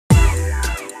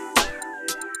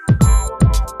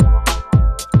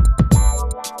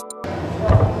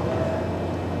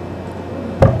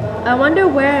I wonder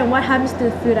where and what happens to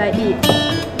the food I eat.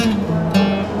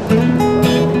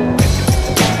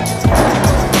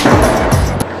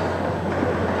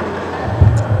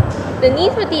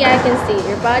 Beneath what the eye can see,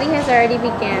 your body has already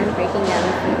began breaking down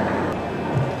the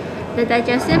food. The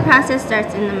digestive process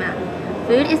starts in the mouth.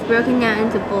 Food is broken down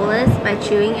into bolus by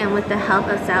chewing and with the help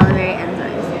of salivary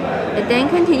enzymes. It then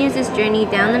continues its journey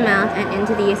down the mouth and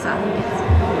into the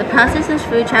esophagus. The process which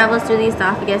food travels through the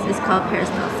esophagus is called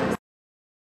peristalsis.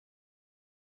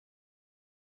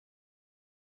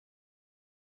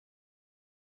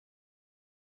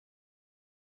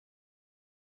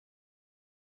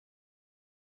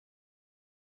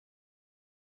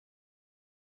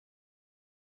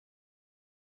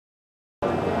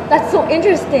 That's so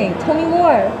interesting. Tell me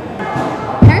more.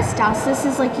 Peristalsis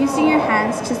is like using your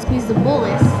hands to squeeze the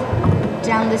bolus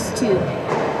down this tube.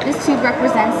 This tube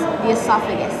represents the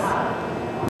esophagus.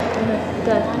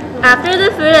 Good. After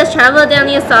the food has traveled down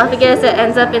the esophagus, it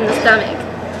ends up in the stomach.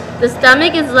 The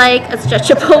stomach is like a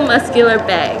stretchable muscular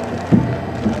bag.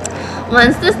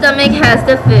 Once the stomach has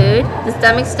the food, the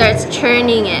stomach starts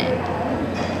churning it.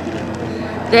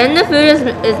 Then the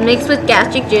food is mixed with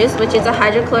gastric juice, which is a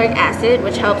hydrochloric acid,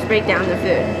 which helps break down the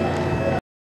food.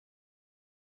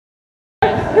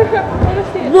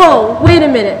 Whoa, wait a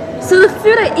minute. So the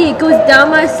food I eat goes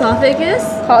down my esophagus?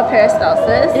 Called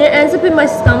peristalsis. And it ends up in my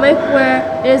stomach where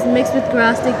it is mixed with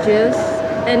gastric juice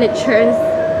and it churns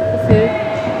the food?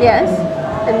 Yes.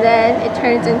 And then it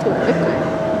turns into a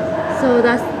liquid. So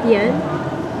that's the end?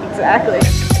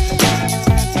 Exactly.